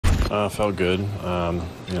Felt good. A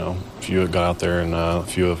few got out there and a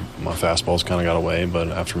few of my fastballs kind of got away, but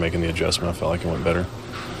after making the adjustment, I felt like it went better.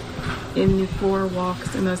 In the 4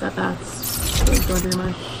 walks in those at-bats, what was going through your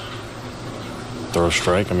mind? Throw a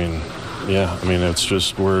strike, it's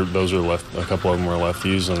just those are a couple of them were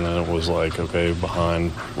lefties, and then it was like, okay,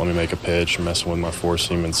 behind, let me make a pitch, messing with my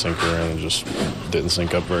four-seam and sinker, and it just didn't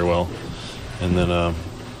sync up very well. And then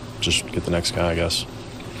just get the next guy, I guess.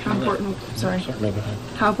 How important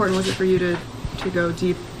was it for you to go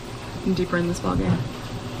deeper in this ballgame?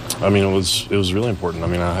 It was really important.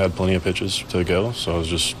 I had plenty of pitches to go, so I was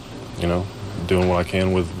just, doing what I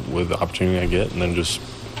can with the opportunity I get, and then just,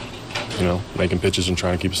 making pitches and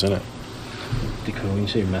trying to keep us in it. Dakota, when you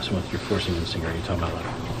say you're messing with your four-seam and sinker, are you talking about like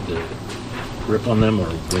the grip on them, or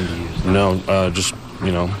when do you use them? No, just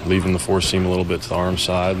leaving the four-seam a little bit to the arm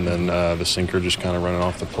side, and then the sinker just kind of running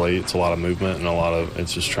off the plate. It's a lot of movement and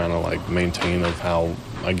it's just trying to maintain of how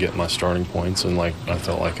I get my starting points, and I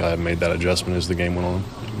felt like I made that adjustment as the game went on.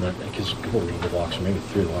 Because 4 of the walks, or maybe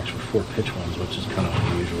 3 of the walks were 4 pitch ones, which is kind of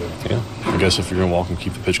unusual. Yeah, I guess if you're going to walk and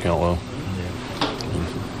keep the pitch count low. Yeah.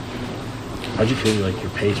 How'd you feel like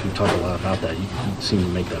your pace? We've talked a lot about that. You seem to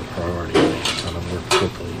make that a priority, kind of work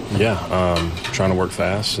quickly. Yeah, trying to work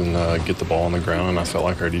fast and get the ball on the ground, and I felt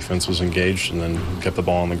like our defense was engaged and then kept the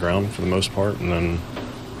ball on the ground for the most part, and then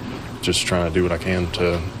just trying to do what I can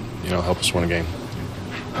to, help us win a game.